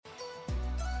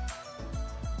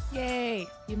Yay!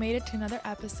 You made it to another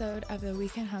episode of the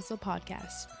Weekend Hustle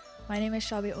podcast. My name is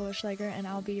Shelby Oleschlager, and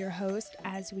I'll be your host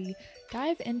as we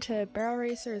dive into barrel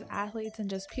racers, athletes, and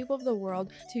just people of the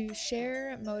world to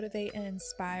share, motivate, and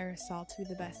inspire us all to be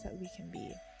the best that we can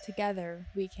be. Together,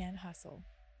 we can hustle.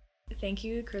 Thank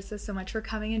you, Krista, so much for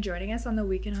coming and joining us on the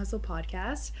Weekend Hustle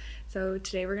podcast. So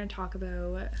today we're going to talk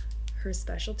about her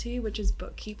specialty, which is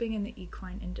bookkeeping in the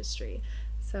equine industry.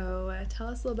 So tell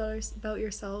us a little bit about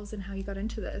yourselves and how you got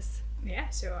into this. Yeah,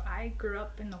 so I grew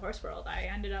up in the horse world. I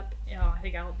ended up, I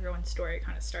think everyone's story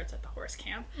kind of starts at the horse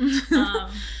camp.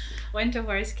 Went to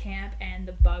horse camp and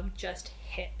the bug just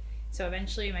hit. So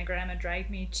eventually my grandma dragged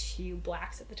me to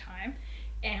Blacks at the time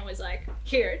and was like,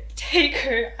 here, take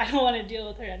her. I don't want to deal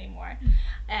with her anymore.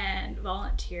 And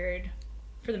volunteered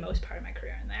for the most part of my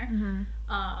career in there.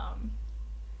 Mm-hmm.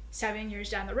 7 years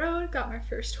down the road, got my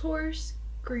first horse,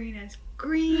 green as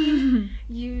green,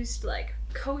 used like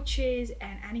coaches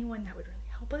and anyone that would really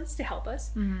help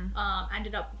us.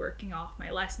 Ended up working off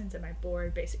my lessons and my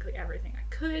board, basically everything I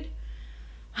could.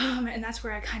 And that's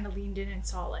where I kind of leaned in and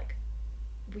saw like,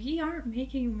 we aren't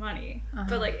making money,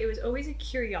 but like it was always a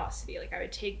curiosity. Like I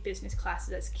would take business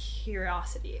classes as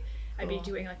curiosity. I'd be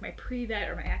doing like my pre-vet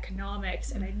or my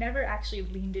economics, and I never actually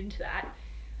leaned into that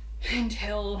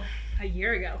until a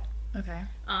year ago. Okay.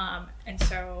 And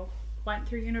so went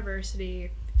through university,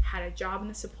 had a job in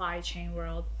the supply chain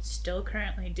world, still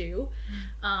currently do.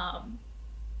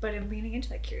 But I'm leaning into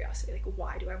that curiosity, like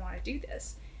why do I want to do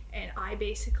this? And I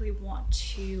basically want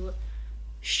to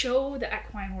show the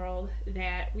equine world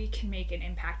that we can make an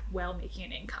impact while making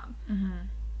an income.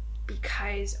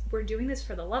 Because we're doing this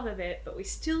for the love of it, but we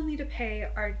still need to pay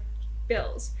our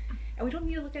bills. And we don't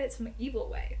need to look at it some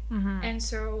evil way. And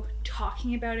so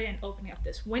talking about it and opening up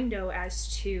this window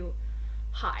as to,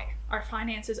 hi, our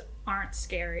finances aren't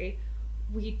scary.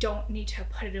 We don't need to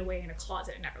put it away in a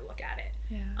closet and never look at it.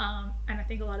 Yeah. And I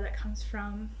think a lot of that comes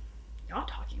from not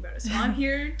talking about it. So I'm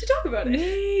here to talk about it.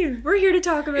 Yay! We're here to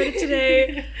talk about it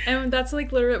today. And that's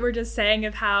like literally what we're just saying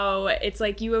of how it's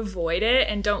like you avoid it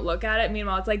and don't look at it.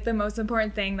 Meanwhile, it's like the most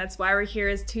important thing. That's why we're here,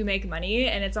 is to make money.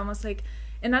 And it's almost like,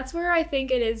 and that's where I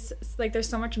think it is like there's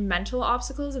so much mental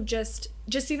obstacles of just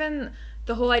even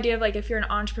the whole idea of like if you're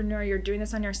an entrepreneur, you're doing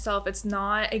this on yourself. It's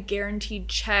not a guaranteed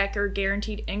check or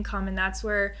guaranteed income. And that's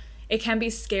where it can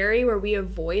be scary, where we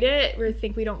avoid it, where we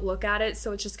think we don't look at it,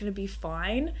 so it's just going to be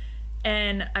fine.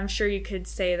 And I'm sure you could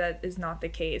say that is not the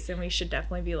case, and we should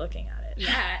definitely be looking at it.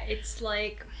 Yeah, it's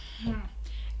like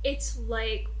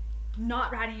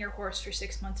not riding your horse for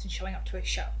 6 months and showing up to a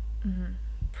show.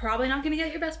 Probably not going to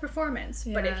get your best performance,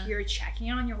 but if you're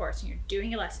checking on your horse and you're doing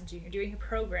your lessons and you're doing your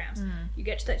programs, you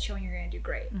get to that show and you're going to do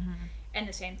great. And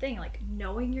the same thing, like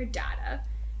knowing your data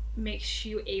makes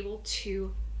you able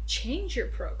to change your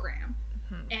program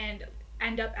and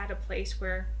end up at a place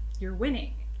where you're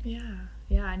winning.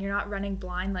 Yeah, and you're not running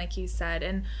blind like you said.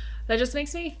 And that just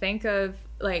makes me think of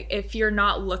like if you're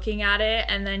not looking at it,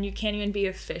 and then you can't even be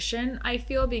efficient, I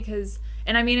feel, because,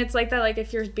 and I mean it's like that, like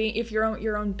if you're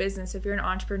your own business, if you're an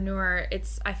entrepreneur,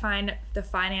 I find the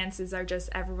finances are just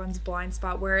everyone's blind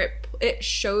spot, where it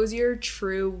shows your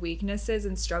true weaknesses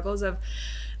and struggles of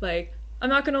like, I'm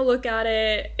not going to look at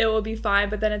it, it will be fine.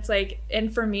 But then it's like,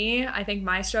 and for me, I think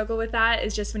my struggle with that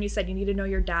is just when you said you need to know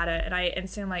your data, and I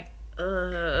instantly am like,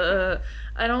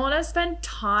 I don't want to spend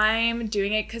time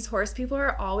doing it, because horse people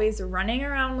are always running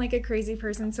around like a crazy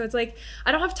person. So it's like,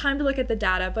 I don't have time to look at the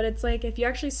data. But it's like, if you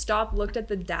actually looked at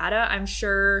the data, I'm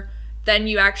sure then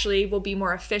you actually will be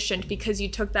more efficient, because you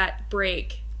took that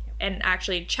break and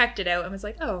actually checked it out and was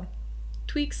like, oh,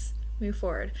 tweaks, move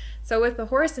forward. So with the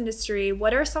horse industry,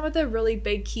 what are some of the really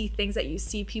big key things that you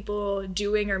see people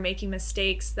doing or making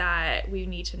mistakes that we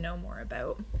need to know more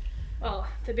about? Well,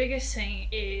 the biggest thing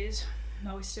is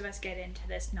most of us get into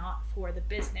this not for the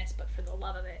business, but for the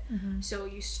love of it. So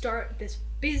you start this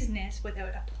business without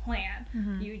a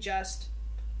plan. You just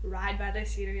ride by the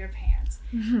seat of your pants.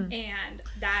 And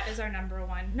that is our number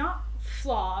one, not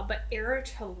flaw, but error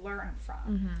to learn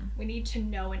from. We need to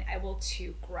know and able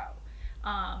to grow.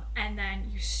 And then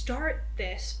you start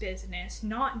this business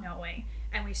not knowing,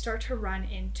 and we start to run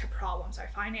into problems. Our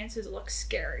finances look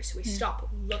scary, so we stop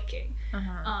looking.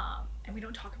 And we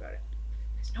don't talk about it,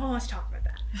 because no one wants to talk about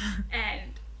that.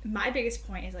 And my biggest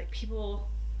point is like, people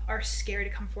are scared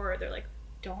to come forward. They're like,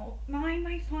 don't mind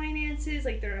my finances,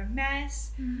 like they're a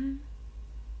mess.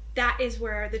 That is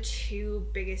where the two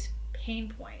biggest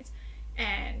pain points,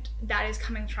 and that is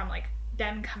coming from like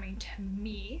them coming to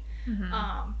me.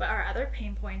 But our other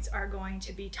pain points are going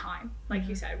to be time. Like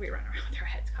you said, we run around with our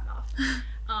heads cut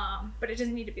off. But it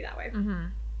doesn't need to be that way.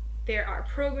 There are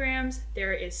programs,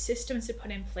 there is systems to put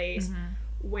in place.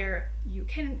 where you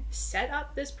can set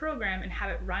up this program and have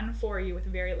it run for you with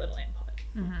very little input.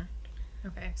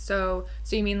 Okay, so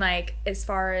you mean like as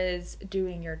far as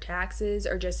doing your taxes,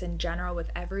 or just in general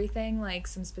with everything, like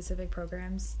some specific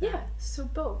programs? Yeah, so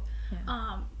both.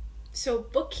 Yeah. So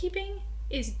bookkeeping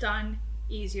is done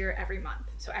easier every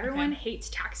month. So everyone hates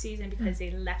tax season because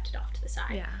they left it off to the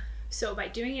side. Yeah. So by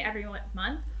doing it every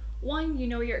month, one, you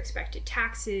know your expected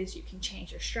taxes, you can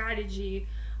change your strategy,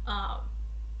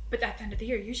 but at the end of the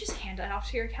year, you just hand that off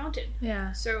to your accountant.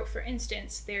 Yeah. So for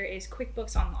instance, there is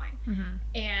QuickBooks Online,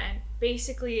 and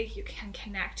basically you can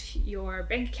connect your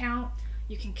bank account,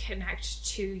 you can connect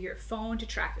to your phone to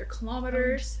track your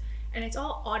kilometers, and it's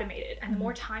all automated. And the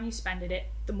more time you spend in it,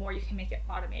 the more you can make it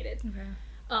automated. Okay.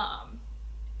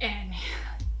 And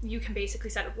you can basically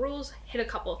set up rules, hit a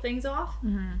couple of things off.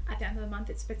 At the end of the month,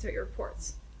 it spits out your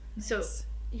reports. Nice. So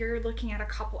you're looking at a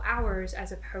couple hours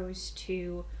as opposed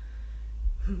to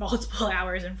multiple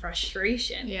hours in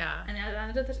frustration. Yeah. And at the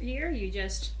end of the year, you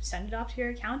just send it off to your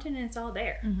accountant and it's all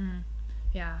there.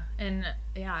 Yeah. And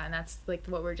that's like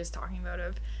what we're just talking about,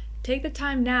 of take the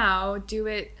time now, do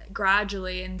it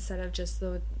gradually instead of just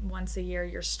the once a year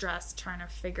you're stressed trying to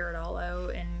figure it all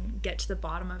out and get to the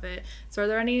bottom of it. So are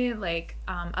there any, like,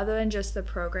 other than just the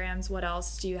programs, what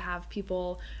else do you have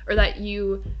people, or that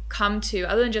you come to,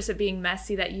 other than just it being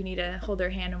messy, that you need to hold their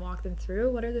hand and walk them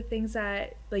through? What are the things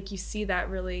that, like, you see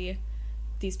that really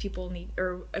these people need,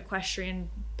 or equestrian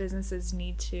businesses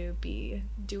need to be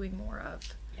doing more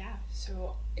of? Yeah,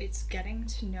 so it's getting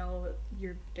to know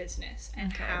your business,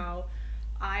 and how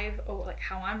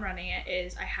I'm running it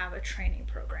is I have a training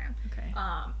program. Okay.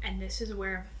 And this is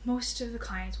where most of the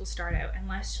clients will start out,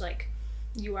 unless like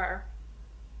you are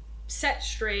set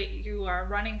straight, you are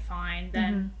running fine,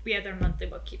 then we have their monthly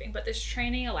bookkeeping. But this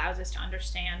training allows us to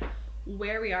understand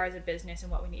where we are as a business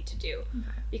and what we need to do.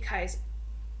 Because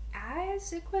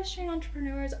as equestrian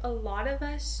entrepreneurs, a lot of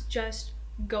us just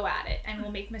go at it and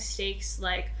we'll make mistakes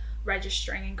like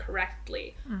registering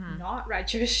incorrectly, not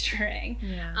registering,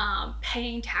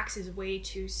 paying taxes way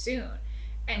too soon.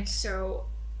 And so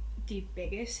the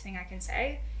biggest thing I can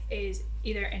say is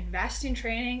either invest in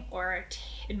training or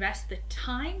invest the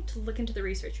time to look into the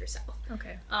research yourself.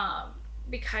 Okay.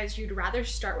 Because you'd rather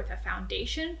start with a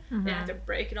foundation than have to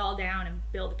break it all down and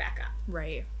build it back up.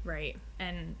 Right.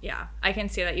 And yeah, I can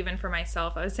see that even for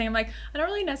myself. I was saying, like, I don't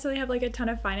really necessarily have like a ton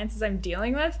of finances I'm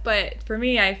dealing with, but for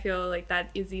me, I feel like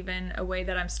that is even a way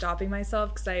that I'm stopping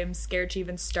myself, because I am scared to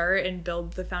even start and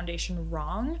build the foundation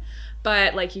wrong.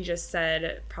 But like you just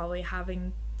said, probably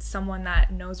having someone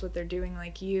that knows what they're doing,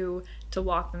 like you, to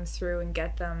walk them through and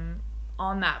get them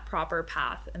on that proper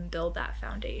path and build that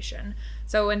foundation.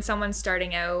 So when someone's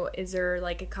starting out, is there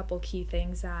like a couple key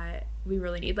things that we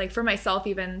really need? Like for myself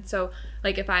even, so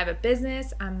like if I have a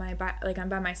business, I'm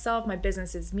by myself, my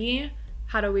business is me,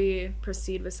 how do we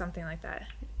proceed with something like that?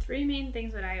 Three main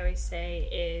things that I always say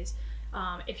is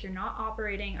if you're not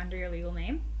operating under your legal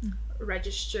name,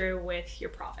 register with your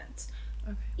province.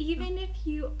 Okay. Even if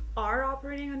you are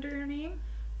operating under your name,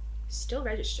 still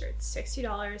register. It's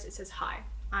 $60. It says, "Hi,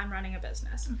 I'm running a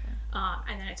business." Okay.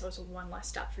 And then it's also one less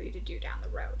step for you to do down the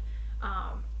road.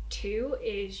 Two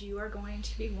is you are going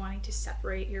to be wanting to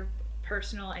separate your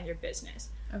personal and your business.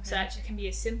 Okay. So that can be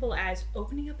as simple as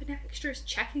opening up an extra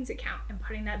checkings account and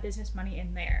putting that business money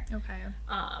in there. Okay.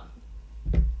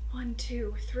 1,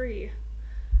 2, 3.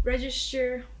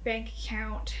 Register, bank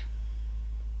account.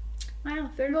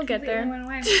 Wow, we'll get there. Went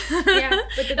away. Yeah,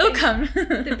 but it'll come.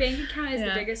 The bank account is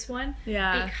the biggest one.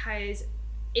 Yeah. Because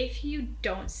if you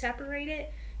don't separate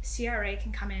it, CRA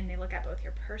can come in and they look at both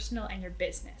your personal and your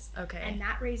business. Okay. And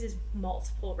that raises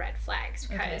multiple red flags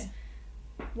because,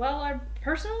 well, our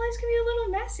personal lives can be a little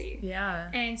messy.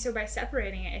 Yeah. And so by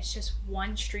separating it, it's just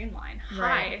one streamline.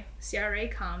 Right. Hi, CRA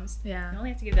comes. Yeah. You only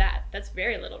have to give that. That's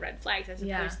very little red flags as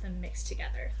opposed to them mixed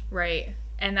together. Right.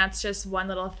 And that's just one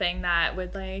little thing that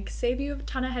would like save you a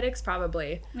ton of headaches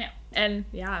probably. Yeah. And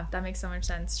yeah, that makes so much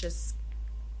sense. Just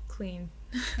clean.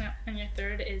 Yeah. And your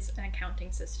third is an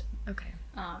accounting system. Okay.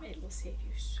 It will save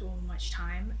you so much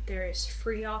time. There is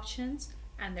free options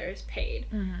and there is paid.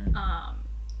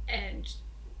 And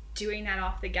doing that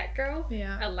off the get-go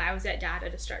allows that data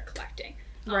to start collecting.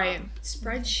 Right.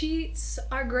 Spreadsheets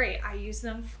are great. I use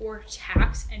them for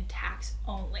tax and tax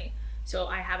only. So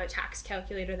I have a tax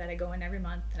calculator that I go in every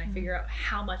month and I figure out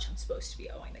how much I'm supposed to be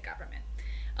owing the government.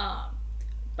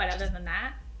 But other than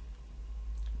that,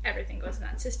 everything goes in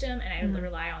that system, and I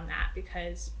rely on that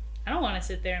because I don't want to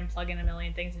sit there and plug in a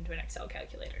million things into an Excel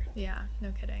calculator. Yeah,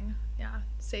 no kidding. Yeah,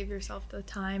 save yourself the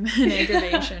time and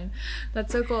aggravation.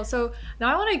 That's so cool. So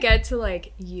now I want to get to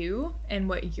like you and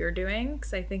what you're doing,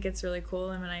 because I think it's really cool.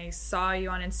 And when I saw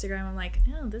you on Instagram, I'm like,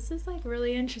 oh, this is like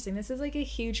really interesting. This is like a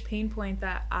huge pain point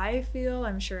that I feel,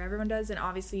 I'm sure everyone does, and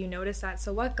obviously you notice that.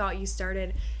 So what got you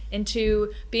started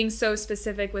into being so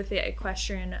specific with the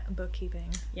equestrian bookkeeping?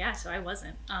 Yeah, so I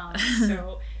wasn't.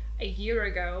 So a year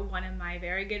ago, one of my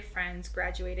very good friends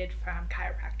graduated from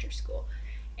chiropractor school.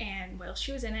 And while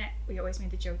she was in it, we always made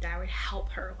the joke that I would help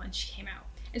her when she came out.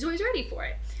 And so I was ready for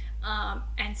it.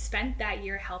 And spent that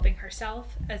year helping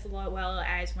herself as well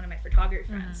as one of my photography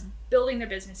friends, building their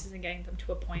businesses and getting them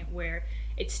to a point where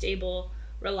it's stable,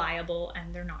 reliable,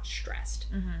 and they're not stressed.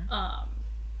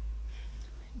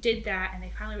 Did that, and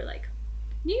they finally were like,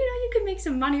 you could make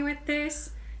some money with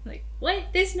this. I'm like,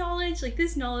 what? This knowledge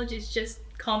is just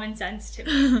common sense to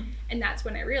me. And that's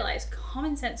when I realized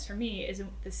common sense for me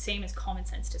isn't the same as common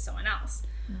sense to someone else.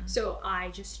 So I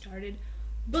just started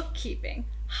bookkeeping.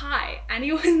 Hi,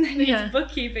 anyone that needs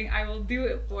bookkeeping, I will do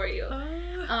it for you.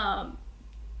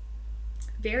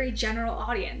 Very general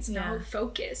audience, no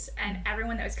focus. And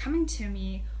everyone that was coming to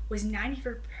me was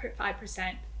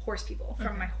 95% horse people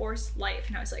from my horse life.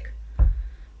 And I was like,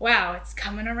 wow, it's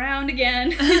coming around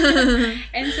again.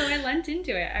 And so I lent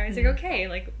into it. I was like, okay,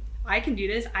 like, I can do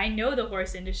this. I know the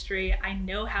horse industry. I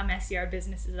know how messy our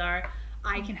businesses are.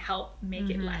 I can help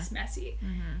make it less messy.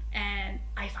 And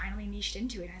I finally niched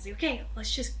into it. I was like, okay,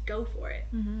 let's just go for it.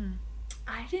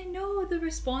 I didn't know the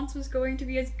response was going to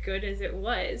be as good as it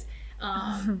was,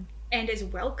 and as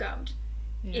welcomed.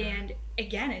 And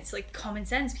again, it's like common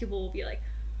sense. People will be like,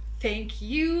 thank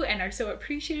you, and are so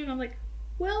appreciative. I'm like,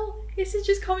 well, this is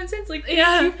just common sense. Like, thank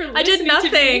you for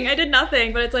listening. I did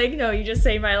nothing, but it's like, no, you just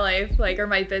saved my life, like, or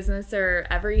my business, or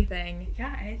everything.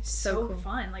 Yeah, and it's so cool.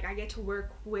 Fun. Like, I get to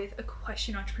work with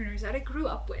equestrian entrepreneurs that I grew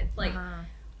up with. Like,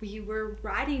 we were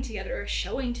riding together or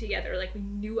showing together. Like, we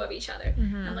knew of each other.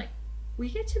 I'm like, we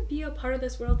get to be a part of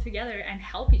this world together and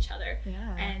help each other.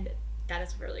 Yeah. And that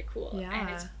is really cool. Yeah. And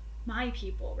it's my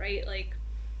people, right? Like,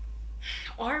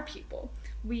 our people.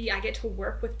 I get to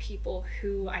work with people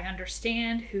who I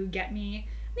understand, who get me.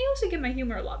 They also get my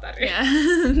humor a lot better.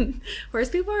 Yeah. Horse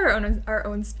people are our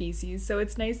own species, so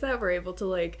it's nice that we're able to,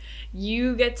 like,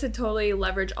 you get to totally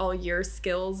leverage all your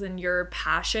skills and your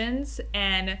passions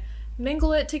and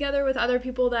mingle it together with other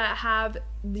people that have,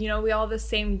 we all have the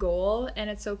same goal. And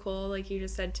it's so cool, like you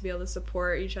just said, to be able to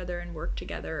support each other and work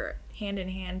together hand in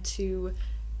hand to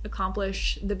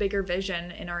accomplish the bigger vision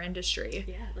in our industry.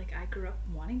 Yeah, like, I grew up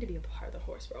wanting to be a part of the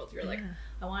horse world. You're like,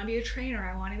 I want to be a trainer,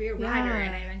 I want to be a rider,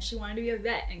 and I eventually wanted to be a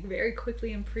vet, and very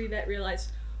quickly in pre-vet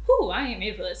realized, I ain't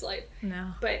made for this life.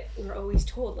 No. But we're always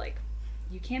told, like,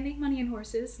 you can't make money in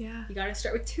horses. Yeah. You got to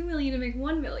start with $2 million to make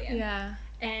 $1 million. Yeah.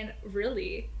 And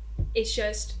really, it's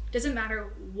just, doesn't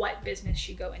matter what business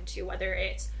you go into, whether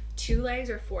it's 2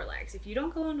 legs or 4 legs. If you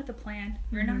don't go in with a plan,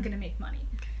 you're not going to make money.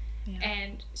 Yeah.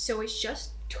 And so it's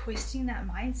just twisting that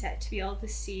mindset to be able to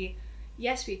see,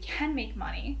 yes, we can make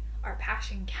money, our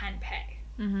passion can pay.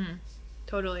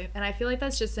 Totally. And I feel like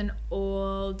that's just an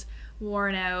old,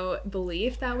 worn out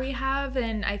belief that we have.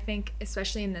 And I think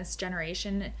especially in this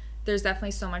generation, there's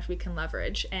definitely so much we can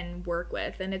leverage and work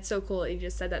with. And it's so cool that you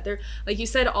just said that. There, like you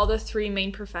said, all the 3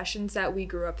 main professions that we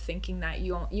grew up thinking that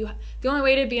the only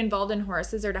way to be involved in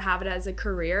horses or to have it as a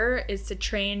career is to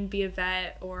train, be a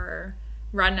vet, or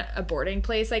run a boarding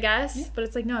place, I guess. Yeah. But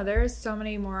it's like, no, there's so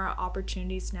many more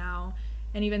opportunities now.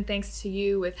 And even thanks to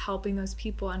you with helping those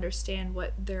people understand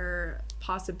what their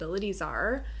possibilities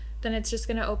are, then it's just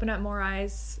going to open up more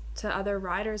eyes to other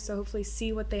riders to hopefully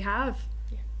see what they have,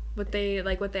 what they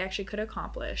actually could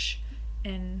accomplish.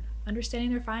 And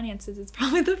understanding their finances is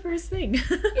probably the first thing.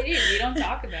 It is. We don't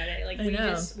talk about it. Like,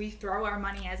 we throw our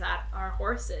money as at our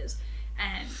horses.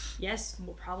 And yes,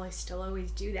 we'll probably still always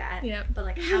do that. Yep. But,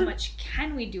 like, how much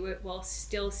can we do it while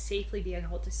still safely being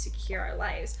able to secure our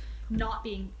lives? Not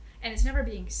being, and it's never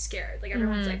being scared. Like,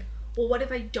 everyone's like, well, what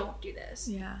if I don't do this?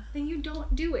 Yeah. Then you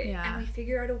don't do it. Yeah. And we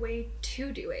figure out a way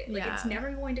to do it. Like, it's never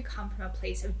going to come from a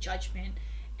place of judgment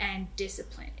and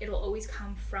discipline. It'll always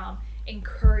come from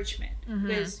encouragement.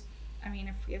 Because, I mean,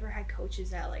 if we ever had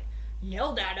coaches that, like,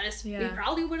 yelled at us, we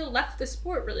probably would have left the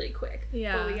sport really quick.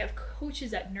 But we have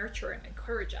coaches that nurture and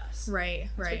encourage us.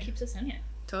 That's what keeps us in it.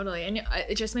 Totally. And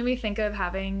it just made me think of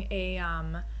having a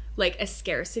like a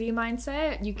scarcity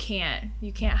mindset. You can't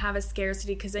have a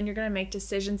scarcity, because then you're going to make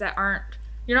decisions that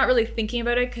you're not really thinking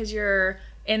about it, because you're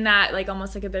in that like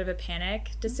almost like a bit of a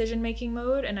panic decision making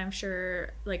mode. And I'm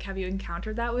sure, like, have you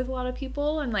encountered that with a lot of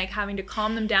people and like having to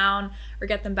calm them down or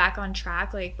get them back on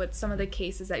track? Like, what's some of the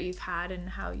cases that you've had and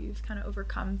how you've kind of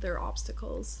overcome their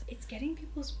obstacles? It's getting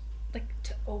people's like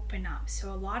to open up.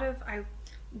 So a lot of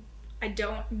I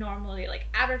don't normally like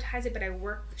advertise it, but I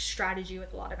work strategy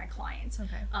with a lot of my clients.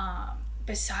 Okay.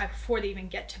 Before they even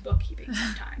get to bookkeeping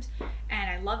sometimes. And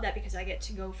I love that because I get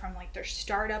to go from like their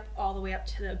startup all the way up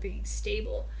to the being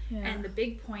stable. Yeah. And the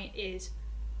big point is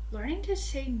learning to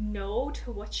say no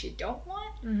to what you don't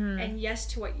want and yes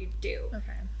to what you do.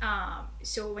 Okay.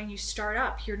 So when you start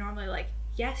up, you're normally like,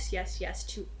 yes, yes, yes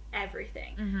to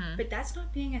everything. But that's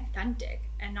not being authentic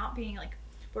and not being like,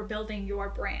 we're building your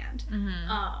brand.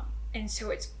 And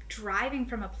so it's driving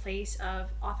from a place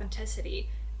of authenticity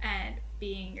and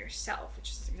being yourself,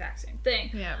 which is the exact same thing.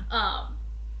 Yeah.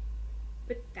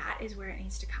 But that is where it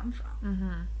needs to come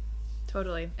from.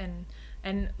 Totally.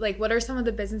 And like, what are some of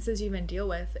the businesses you even deal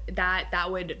with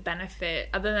that would benefit,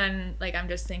 other than like, I'm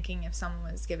just thinking if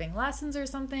someone was giving lessons or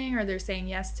something, or they're saying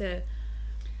yes to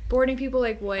boarding people,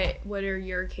 like what are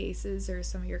your cases or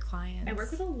some of your clients? I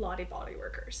work with a lot of body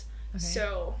workers. Okay.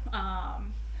 So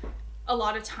a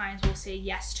lot of times we'll say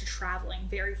yes to traveling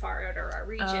very far out of our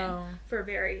region for a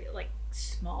very like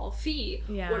small fee,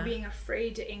 or being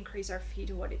afraid to increase our fee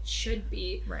to what it should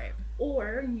be. Right.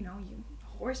 Or, you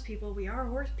horse people, we are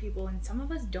horse people, and some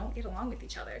of us don't get along with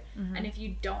each other. And if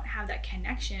you don't have that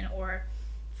connection, or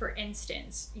for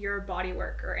instance, you're a body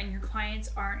worker and your clients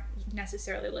aren't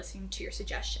necessarily listening to your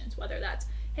suggestions, whether that's,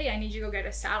 hey, I need you to go get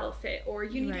a saddle fit, or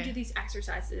you need to do these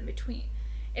exercises in between.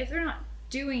 If they're not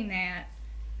doing that,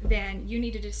 then you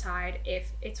need to decide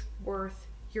if it's worth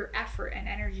your effort and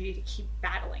energy to keep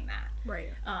battling that. Right.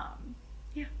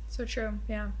 Yeah. So true.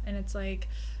 Yeah. And it's like,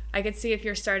 I could see if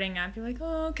you're starting up, you're like,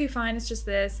 oh, okay, fine, it's just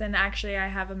this. And actually, I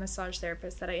have a massage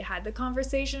therapist that I had the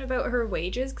conversation about her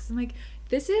wages, because I'm like,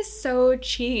 this is so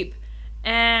cheap.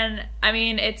 And I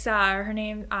mean, it's her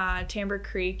name, Timber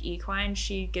Creek Equine.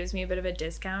 She gives me a bit of a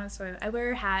discount, so I wear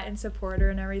her hat and support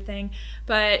her and everything.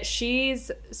 But she's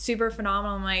super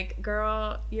phenomenal. I'm like,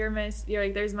 girl, you're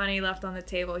like, there's money left on the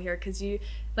table here, because you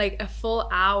like a full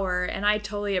hour, and I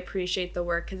totally appreciate the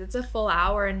work, because it's a full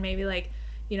hour and maybe like,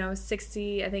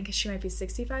 60, I think she might be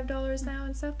 $65 now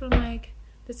and stuff. But I'm like,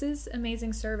 this is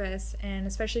amazing service, and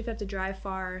especially if you have to drive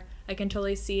far, I can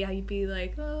totally see how you'd be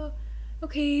like, oh,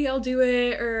 okay, I'll do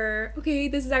it, or okay,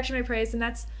 this is actually my price. And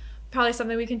that's probably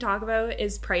something we can talk about,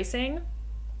 is pricing,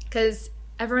 because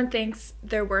everyone thinks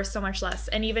they're worth so much less.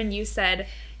 And even you said,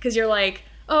 because you're like,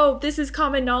 oh, this is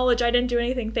common knowledge, I didn't do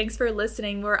anything, thanks for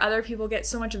listening, where other people get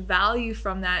so much value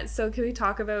from that. So can we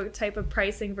talk about type of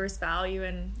pricing versus value,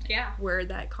 and where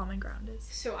that common ground is?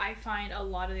 So I find a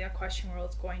lot of the question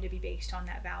world is going to be based on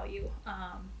that value.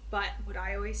 But what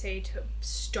I always say, to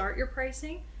start your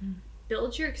pricing,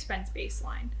 build your expense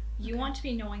baseline. You want to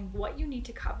be knowing what you need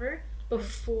to cover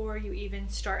before you even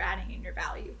start adding in your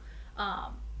value.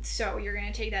 So you're going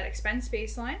to take that expense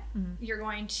baseline. You're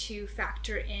going to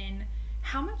factor in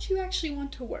how much you actually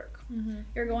want to work.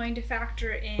 You're going to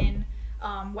factor in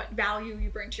what value you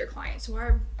bring to your clients. So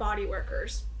our body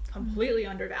workers, completely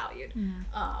undervalued.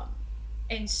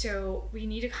 And so we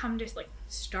need to come to like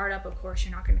startup, of course,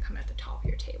 you're not going to come at the top of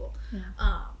your table.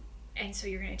 And so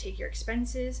you're going to take your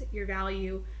expenses, your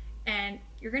value, and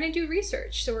you're going to do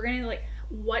research. So we're going to like,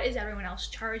 what is everyone else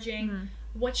charging?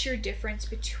 What's your difference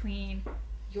between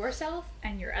yourself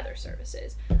and your other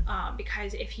services?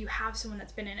 Because if you have someone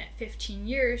that's been in it 15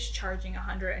 years charging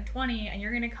 120 and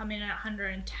you're going to come in at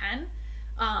 110,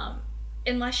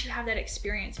 unless you have that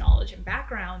experience, knowledge, and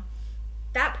background,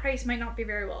 that price might not be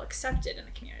very well accepted in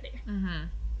the community.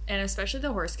 And especially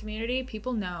the horse community,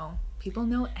 people know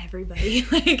everybody.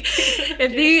 Like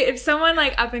if someone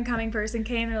like up and coming person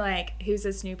came, they're like, who's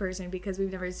this new person, because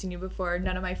we've never seen you before,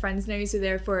 none of my friends know you, so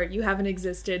therefore you haven't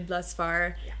existed thus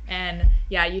far. And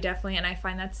you definitely, and I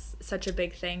find that's such a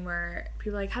big thing where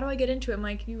people are like, how do I get into it? I'm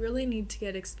like, you really need to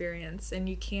get experience, and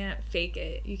you can't fake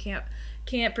it. You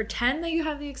can't pretend that you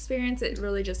have the experience. It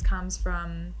really just comes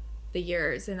from the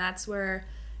years, and that's where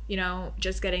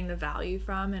just getting the value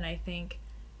from. And I think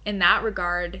in that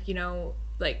regard,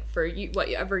 like for you,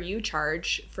 whatever you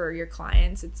charge for your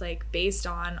clients, it's like based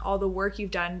on all the work you've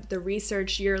done, the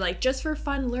research, you're like, just for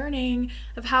fun learning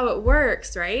of how it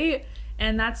works, right?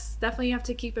 And that's definitely, you have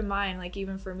to keep in mind. Like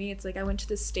even for me, it's like I went to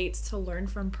the States to learn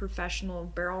from professional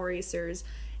barrel racers,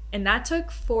 and that took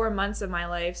 4 months of my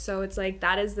life. So it's like,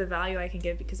 that is the value I can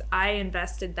give, because I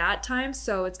invested that time.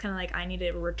 So it's kind of like I need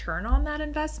a return on that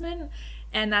investment.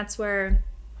 And that's where,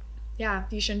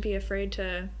 you shouldn't be afraid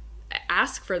to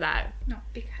ask for that. No,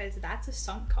 because that's a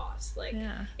sunk cost. Like,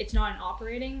 it's not an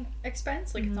operating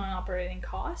expense. Like, it's not an operating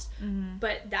cost.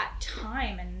 But that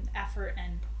time and effort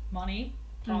and money,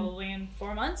 probably in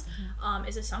 4 months,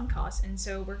 is a sunk cost. And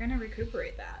so we're going to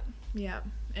recuperate that. Yeah.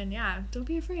 And don't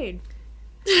be afraid.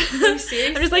 No, seriously.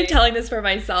 I'm just like telling this for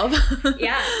myself.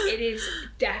 Yeah, it is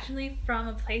definitely from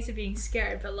a place of being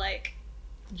scared, but like,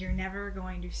 you're never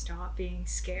going to stop being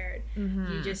scared.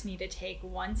 You just need to take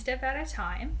one step at a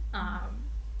time.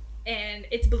 And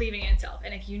it's believing in itself.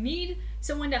 And if you need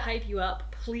someone to hype you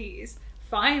up, please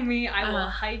find me. I will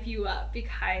hype you up,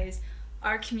 because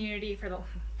our community,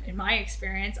 in my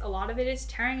experience, a lot of it is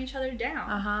tearing each other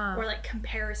down, or like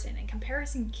comparison, and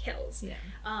comparison kills.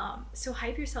 So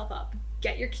hype yourself up.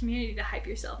 Get your community to hype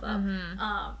yourself up.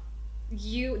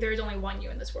 There's only one you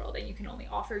in this world, and you can only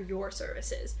offer your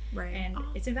services, and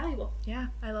it's invaluable.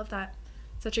 I love that.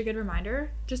 Such a good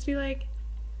reminder. Just be like,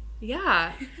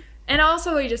 and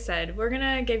also, we just said we're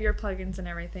gonna give your plugins and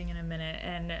everything in a minute,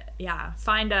 and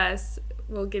find us.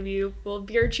 We'll be your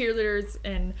cheerleaders.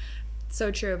 And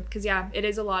so true, because it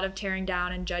is a lot of tearing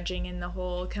down and judging, and the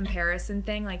whole comparison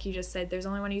thing, like you just said. There's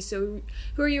only one you. So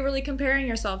who are you really comparing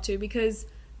yourself to? Because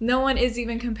no one is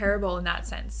even comparable in that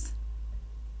sense.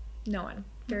 No one.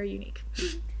 Very unique.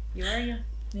 You are you.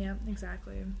 Yeah,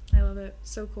 exactly. I love it.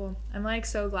 So cool. I'm like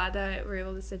so glad that we're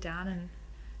able to sit down, and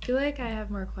I feel like I have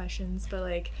more questions, but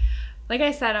like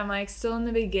I said, I'm like still in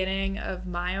the beginning of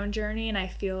my own journey, and I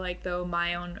feel like though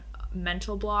my own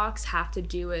mental blocks have to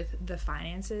do with the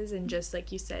finances, and just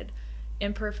like you said,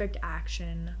 imperfect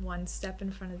action, one step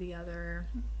in front of the other.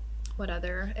 What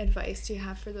other advice do you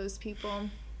have for those people?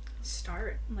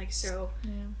 Start. Like, so,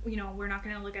 we're not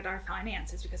going to look at our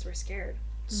finances because we're scared.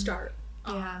 Start.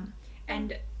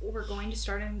 And we're going to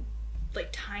start in like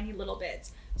tiny little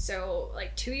bits. So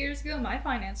like 2 years ago, my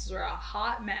finances were a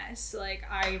hot mess. Like,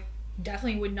 I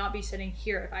definitely would not be sitting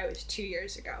here if I was 2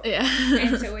 years ago.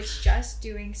 And so it's just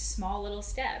doing small little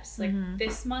steps. Like,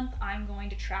 this month I'm going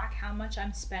to track how much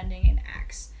I'm spending in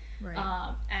X.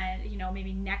 And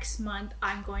maybe next month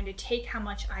I'm going to take how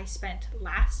much I spent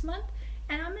last month,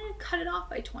 and I'm going to cut it off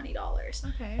by $20.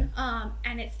 Okay.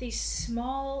 And it's these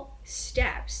small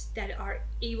steps that are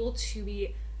able to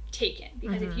be taken.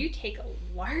 Because if you take a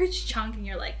large chunk and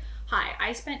you're like, hi,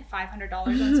 I spent $500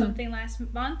 on something last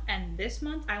month, and this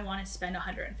month I want to spend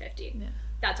 $150.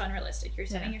 That's unrealistic. You're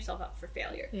setting yourself up for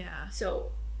failure.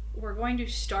 So we're going to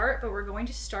start, but we're going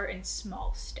to start in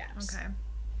small steps. Okay.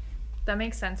 That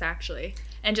makes sense, actually.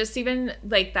 And just even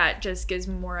like that just gives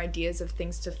me more ideas of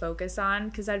things to focus on,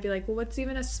 because I'd be like, well, what's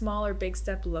even a small or big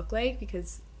step look like?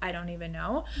 Because I don't even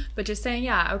know. But just saying,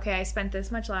 okay, I spent this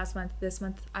much last month. This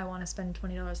month I want to spend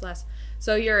 $20 less.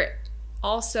 So you're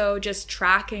also just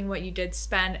tracking what you did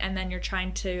spend, and then you're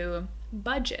trying to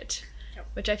budget.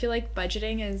 Which I feel like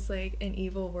budgeting is like an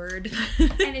evil word.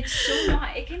 And it's so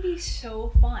not. It can be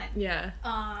so fun. And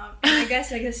I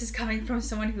guess like this is coming from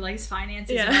someone who likes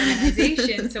finances and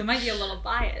organization, so it might be a little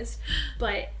biased.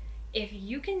 But if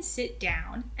you can sit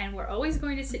down, and we're always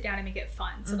going to sit down and make it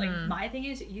fun. So like my thing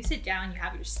is, you sit down, you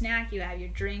have your snack, you have your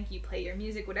drink, you play your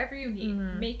music, whatever you need.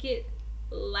 Make it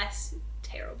less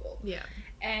terrible.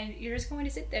 And you're just going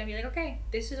to sit there and be like, okay,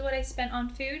 this is what I spent on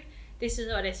food. This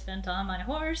is what I spent on my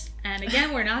horse. And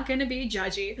again, we're not going to be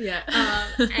judgy.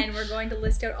 And we're going to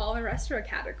list out all the restaurant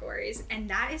categories. And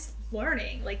that is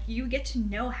learning. Like, you get to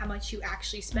know how much you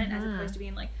actually spent, as opposed to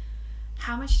being like,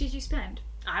 how much did you spend?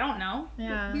 I don't know.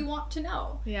 We want to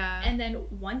know. And then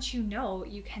once you know,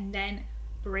 you can then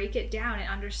break it down and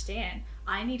understand,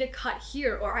 I need to cut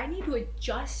here, or I need to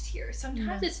adjust here.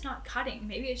 Sometimes it's not cutting.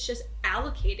 Maybe it's just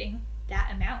allocating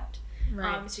that amount.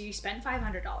 So you spent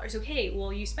 $500. Okay,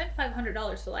 well, you spent $500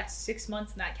 for the last 6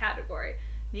 months in that category.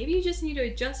 Maybe you just need to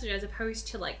adjust it, as opposed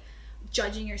to like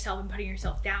judging yourself and putting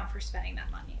yourself down for spending that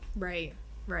money. Right.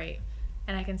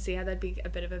 And I can see how that'd be a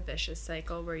bit of a vicious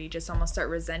cycle, where you just almost start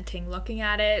resenting looking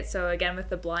at it. So again, with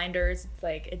the blinders, it's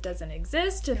like, it doesn't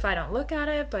exist if I don't look at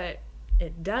it, but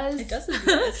it does. It does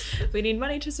exist. We need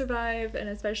money to survive, and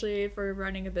especially if we're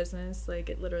running a business, like,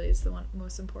 it literally is the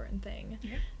most important thing.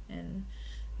 And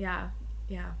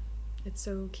it's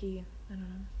so key. I don't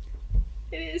know.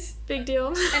 It is. Big deal.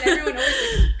 And everyone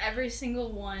always, like, every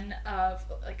single one of,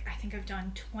 like, I think I've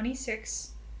done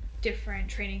 26 different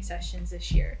training sessions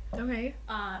this year. Okay.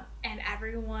 And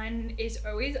everyone is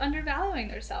always undervaluing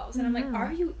themselves. And I'm like,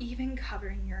 are you even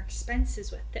covering your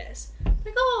expenses with this?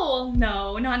 Like, oh,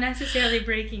 no, not necessarily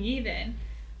breaking even.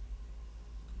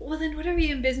 Well, then what are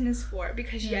we in business for?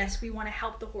 Because yes, we want to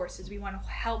help the horses. We want to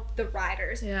help the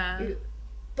riders.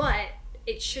 But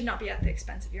it should not be at the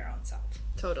expense of your own self.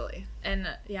 Totally. And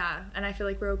and I feel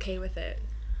like we're okay with it.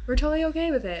 We're totally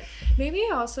okay with it. Maybe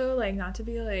also, like, not to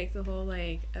be like the whole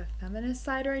like a feminist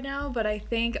side right now, but I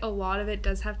think a lot of it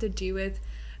does have to do with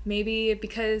maybe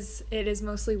because it is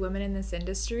mostly women in this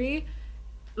industry.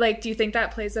 Like, do you think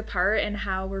that plays a part in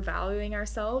how we're valuing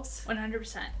ourselves?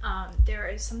 100%. There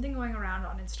is something going around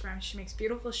on Instagram. She makes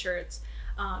beautiful shirts.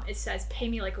 It says, "Pay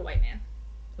me like a white man."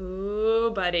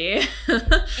 Ooh, buddy.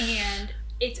 And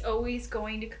it's always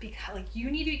going to be like,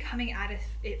 you need to be coming at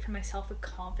it from a self of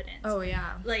confidence. Oh,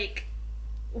 yeah. Like,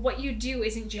 what you do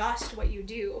isn't just what you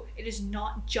do. It is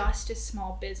not just a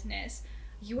small business.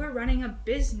 You are running a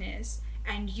business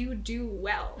and you do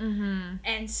well. Mm-hmm.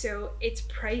 And so it's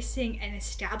pricing and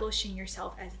establishing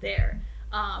yourself as there.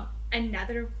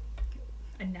 Another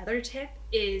tip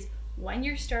is when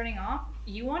you're starting off,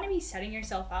 you want to be setting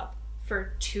yourself up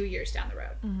for 2 years down the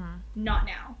road. Mm-hmm. Not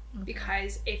now. Okay.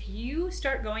 Because if you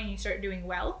start going and you start doing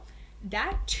well,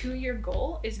 that 2-year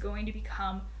goal is going to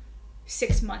become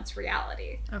 6 months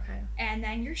reality. Okay. And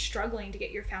then you're struggling to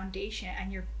get your foundation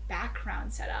and your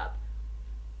background set up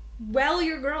while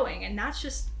you're growing, and that's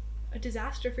just a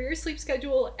disaster for your sleep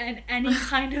schedule and any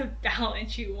kind of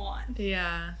balance you want.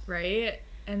 Yeah, right?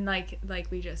 And like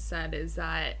we just said, is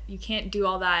that you can't do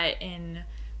all that in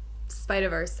spite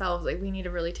of ourselves. Like, we need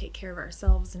to really take care of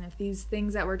ourselves, and if these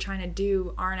things that we're trying to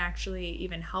do aren't actually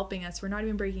even helping us, we're not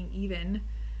even breaking even,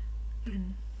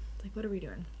 then like, what are we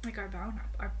doing? Like our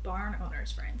barn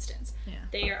owners, for instance. Yeah.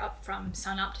 They are up from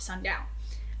sun up to sundown.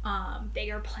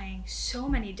 They are playing so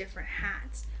many different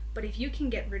hats. But if you can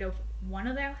get rid of one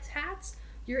of those hats,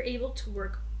 you're able to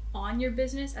work on your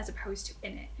business as opposed to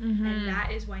in it. Mm-hmm. And that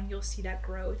is when you'll see that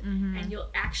growth. Mm-hmm. And you'll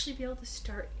actually be able to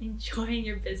start enjoying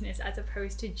your business as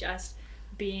opposed to just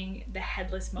being the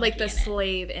headless monkey, like the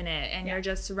slave in it, and Yeah. you're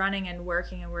just running and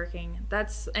working and working.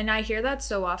 And I hear that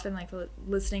so often, like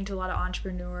listening to a lot of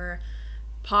entrepreneur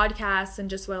podcasts and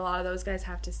just what a lot of those guys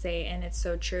have to say, and it's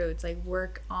so true. It's like,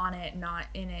 work on it, not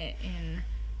in it. And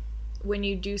when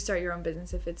you do start your own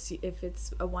business, if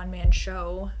it's a one-man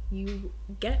show, you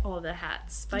get all the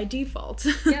hats by default.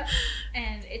 Yep.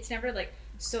 And it's never like,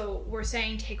 so we're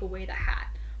saying take away the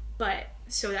hat, but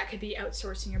so that could be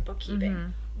outsourcing your bookkeeping.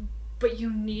 Mm-hmm. But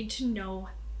you need to know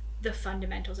the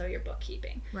fundamentals of your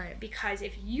bookkeeping. Right. Because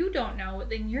if you don't know,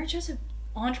 then you're just an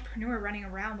entrepreneur running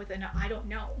around with an I don't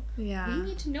know. Yeah. We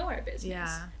need to know our business.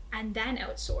 Yeah. And then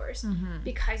outsource. Mm-hmm.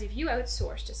 Because if you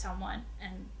outsource to someone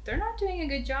and they're not doing a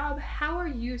good job, how are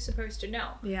you supposed to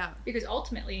know? Yeah. Because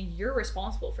ultimately you're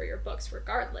responsible for your books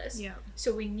regardless. Yeah.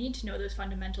 So we need to know those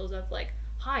fundamentals of like,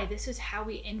 hi, this is how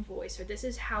we invoice, or this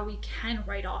is how we can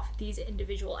write off these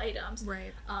individual items.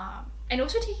 Right. And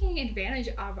also taking advantage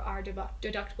of our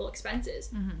deductible expenses.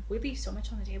 Mm-hmm. We leave so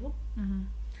much on the table. Mm-hmm.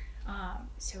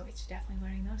 So it's definitely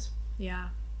learning those. Yeah.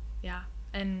 Yeah.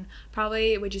 And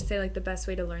probably, would you say, like, the best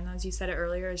way to learn those, you said it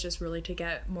earlier, is just really to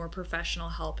get more professional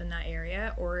help in that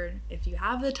area? Or if you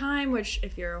have the time, which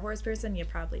if you're a horse person, you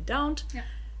probably don't, Yeah.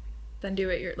 then do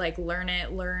it. You're like, learn.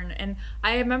 And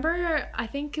I remember, I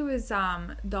think it was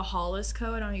the Hollis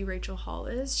Co. I don't know who Rachel Hall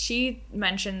is. She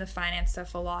mentioned the finance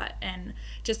stuff a lot, and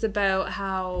just about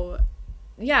how,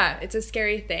 yeah, it's a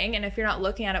scary thing. And if you're not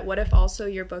looking at it, what if also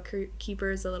your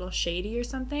bookkeeper is a little shady or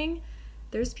something?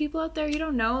 There's people out there you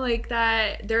don't know, like,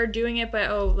 that they're doing it, but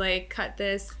like, cut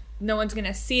this, no one's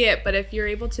gonna see it. But if you're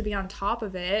able to be on top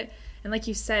of it, and like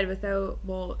you said, without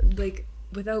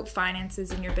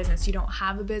finances in your business, you don't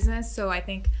have a business. So I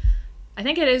think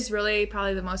it is really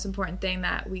probably the most important thing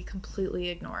that we completely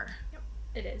ignore. Yep,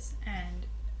 it is. And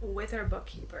with our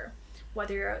bookkeeper,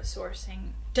 whether you're outsourcing,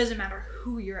 doesn't matter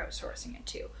who you're outsourcing it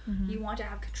to, Mm-hmm. you want to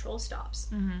have control stops.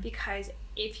 Mm-hmm. Because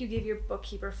if you give your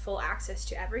bookkeeper full access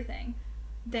to everything,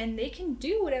 then they can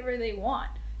do whatever they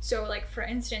want. So, like, for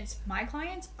instance, my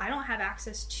clients, I don't have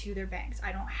access to their banks.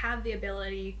 I don't have the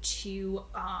ability to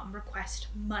request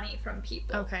money from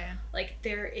people. Okay. Like,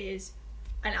 there is,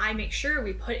 and I make sure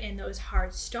we put in those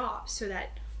hard stops so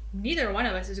that neither one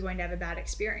of us is going to have a bad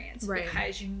experience. Right.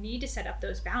 Because you need to set up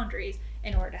those boundaries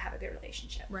in order to have a good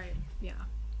relationship. Right. Yeah.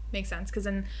 Makes sense. Because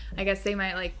then I guess they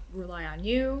might, like, rely on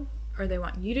you, or they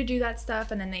want you to do that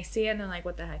stuff, and then they see it and they're like,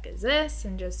 what the heck is this?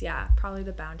 And just, yeah, probably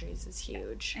the boundaries is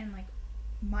huge. And, like,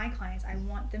 my clients, I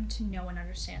want them to know and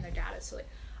understand their data. So, like,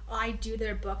 I do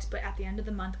their books, but at the end of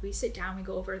the month, we sit down, we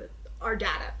go over our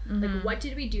data. Mm-hmm. Like, what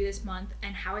did we do this month,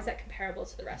 and how is that comparable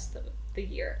to the rest of the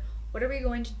year? What are we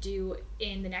going to do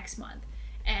in the next month?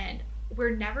 And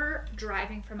we're never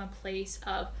driving from a place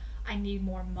of, I need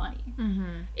more money.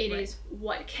 Mm-hmm. It Right. is,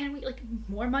 what can we, like,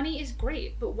 more money is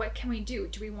great, but what can we do?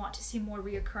 Do we want to see more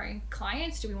reoccurring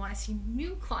clients? Do we want to see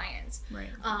new clients? Right.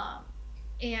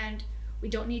 And we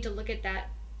don't need to look at that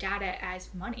data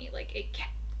as money. Like,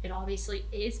 it obviously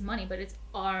is money, but it's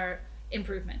our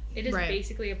improvement. It is Right.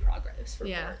 basically a progress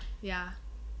report. Yeah.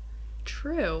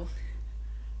 True.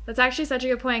 That's actually such a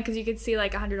good point, because you could see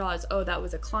like $100. Oh, that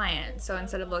was a client. So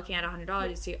instead of looking at $100,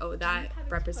 you see, oh, that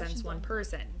represents one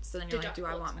person. So then you're like, do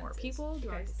I want more people? Do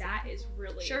I want Because that is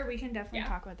really Sure, we can definitely Yeah.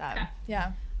 talk about that. Okay.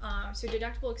 Yeah. So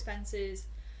deductible expenses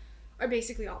are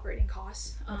basically operating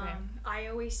costs. Okay. I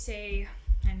always say,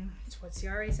 and it's what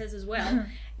CRA says as well,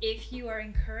 if you are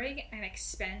incurring an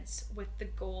expense with the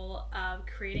goal of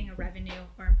creating a revenue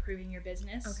or improving your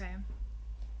business, Okay.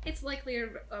 it's likely a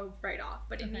write-off,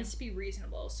 but it Okay. needs to be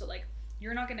reasonable. So like,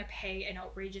 you're not going to pay an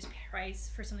outrageous price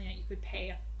for something that you could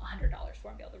pay $100 for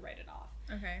and be able to write it off.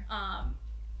 Okay.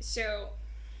 So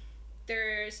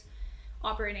there's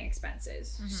operating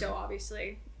expenses. So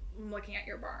obviously, I'm looking at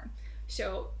your barn.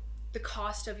 So the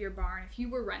cost of your barn, if you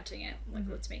were renting it, like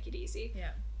let's make it easy,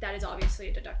 Yeah. that is obviously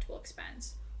a deductible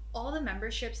expense. All the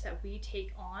memberships that we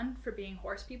take on for being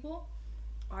horse people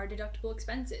are deductible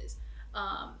expenses.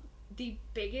 The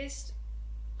biggest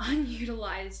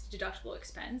unutilized deductible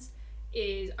expense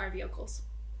is our vehicles.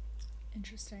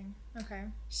 Interesting. Okay.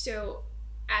 So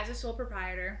as a sole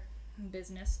proprietor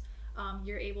business,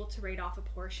 you're able to write off a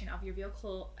portion of your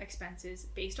vehicle expenses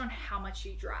based on how much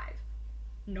you drive.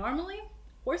 Normally,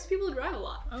 horse people drive a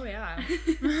lot. Oh yeah.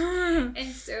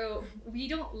 And so we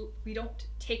don't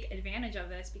take advantage of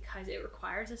this because it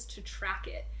requires us to track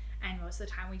it, and most of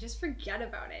the time we just forget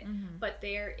about it. But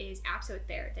there is apps out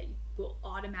there that will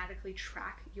automatically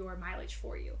track your mileage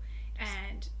for you,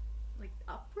 and like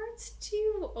upwards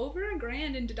to over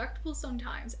 $1,000 in deductibles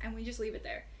sometimes, and we just leave it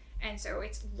there. And so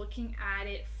it's looking at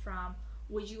it from,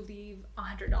 would you leave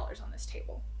 $100 on this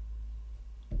table?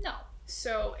 No.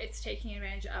 So it's taking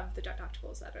advantage of the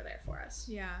deductibles that are there for us.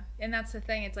 Yeah, and that's the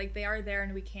thing. It's like they are there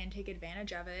and we can take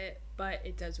advantage of it, but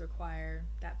it does require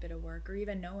that bit of work or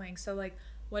even knowing. So like,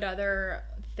 what other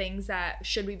things that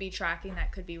should we be tracking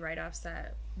that could be write-offs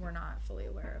that we're not fully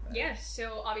aware of? Yes.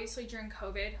 So obviously during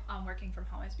COVID, working from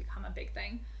home has become a big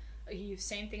thing.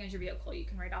 Same thing as your vehicle. You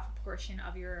can write off a portion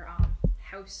of your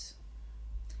house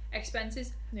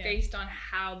expenses based on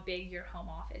how big your home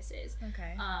office is.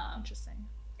 Okay. Interesting.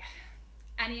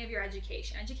 Any of your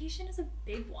education. Education is a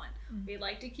big one. We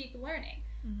like to keep learning.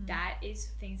 That is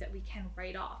things that we can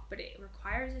write off, but it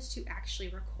requires us to actually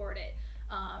record it.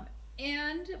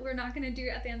 And we're not going to do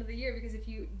it at the end of the year, because if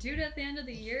you do it at the end of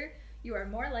the year, you are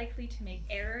more likely to make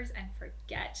errors and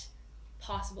forget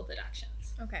possible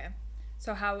deductions. Okay.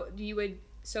 So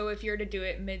so if you're to do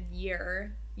it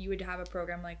mid-year, you would have a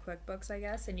program like QuickBooks, I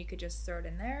guess, and you could just throw it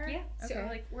in there? Yeah. Okay. So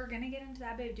like, we're going to get into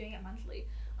that bit of doing it monthly.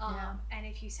 And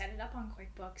if you set it up on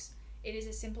QuickBooks, it is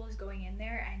as simple as going in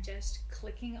there and just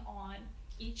clicking on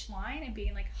each line and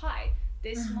being like, hi,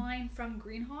 this line from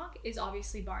Greenhawk is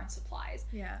obviously barn supplies.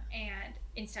 Yeah. And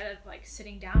instead of like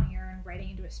sitting down here and writing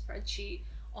into a spreadsheet,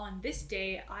 on this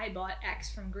day I bought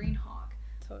X from Greenhawk.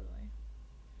 Totally.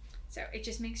 So it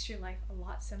just makes your life a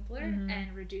lot simpler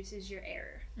and reduces your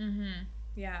error.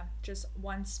 Yeah, just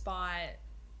one spot,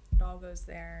 it all goes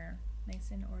there, nice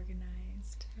and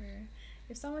organized.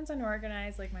 If someone's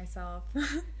unorganized like myself,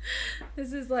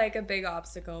 this is like a big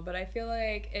obstacle, but I feel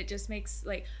like it just makes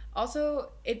like,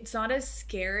 also it's not as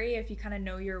scary if you kind of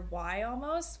know your why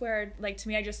almost, where like to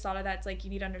me I just thought of that, it's like you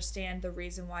need to understand the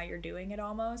reason why you're doing it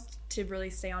almost to really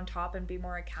stay on top and be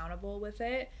more accountable with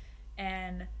it.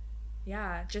 And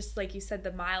yeah, just like you said,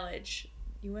 the mileage,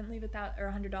 you wouldn't leave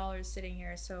 $100 sitting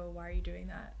here, so why are you doing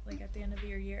that like at the end of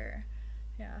your year?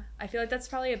 Yeah, I feel like that's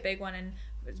probably a big one. And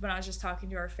when I was just talking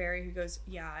to our fairy, who goes,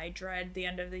 yeah, I dread the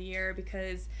end of the year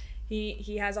because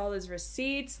he has all his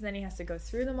receipts and then he has to go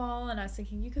through them all, and I was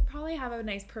thinking you could probably have a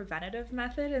nice preventative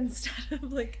method instead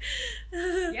of like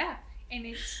Yeah. And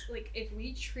it's like, if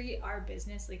we treat our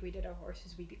business like we did our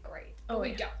horses, we'd be great. But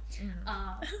we don't.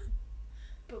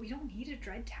 But we don't need a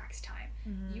dread tax time.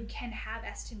 You can have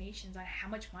estimations on how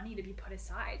much money to be put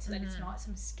aside so that it's not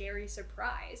some scary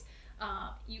surprise.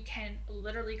 You can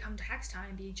literally come tax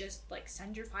time be just like,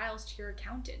 send your files to your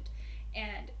accountant,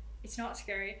 and it's not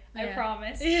scary. I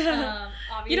promise. Yeah.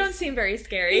 You don't seem very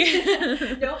scary.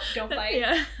 Nope, don't bite.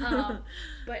 Yeah.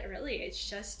 But really, it's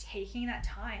just taking that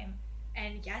time.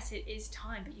 And yes, it is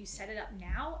time, but you set it up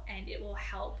now and it will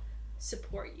help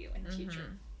support you in the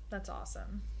future. That's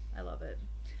awesome. I love it.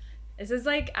 This is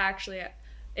like, actually,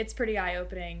 it's pretty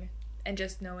eye-opening, and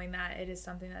just knowing that it is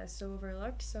something that is so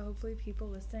overlooked. So hopefully people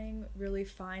listening really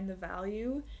find the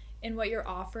value in what you're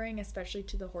offering, especially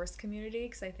to the horse community,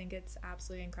 because I think it's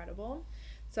absolutely incredible.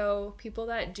 So people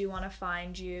that do want to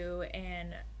find you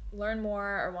and learn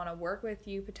more or want to work with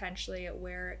you potentially,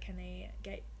 where can they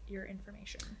get your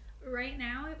information? Right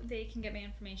now, they can get my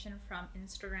information from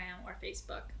Instagram or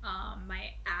Facebook.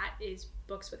 My @ is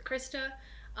Books with Krista.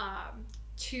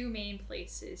 2 main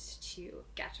places to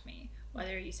get me,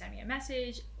 whether you send me a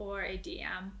message or a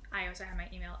DM. I also have my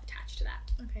email attached to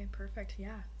that. Okay, perfect.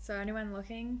 Yeah. So anyone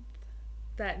looking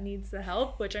that needs the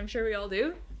help, which I'm sure we all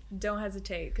do, don't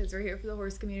hesitate, because we're here for the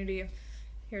horse community,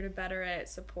 here to better it,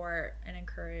 support, and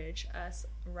encourage us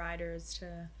riders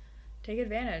to take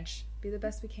advantage, be the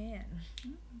best we can.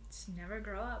 It's never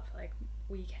grow up. Like,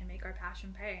 we can make our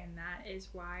passion pay, and that is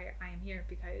why I am here,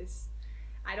 because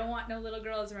I don't want no little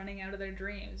girls running out of their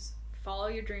dreams. Follow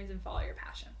your dreams and follow your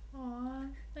passion. Aw,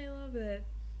 I love it.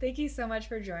 Thank you so much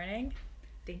for joining.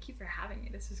 Thank you for having me.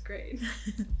 This is great.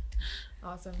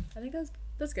 Awesome. I think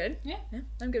that's good. Yeah.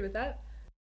 I'm good with that.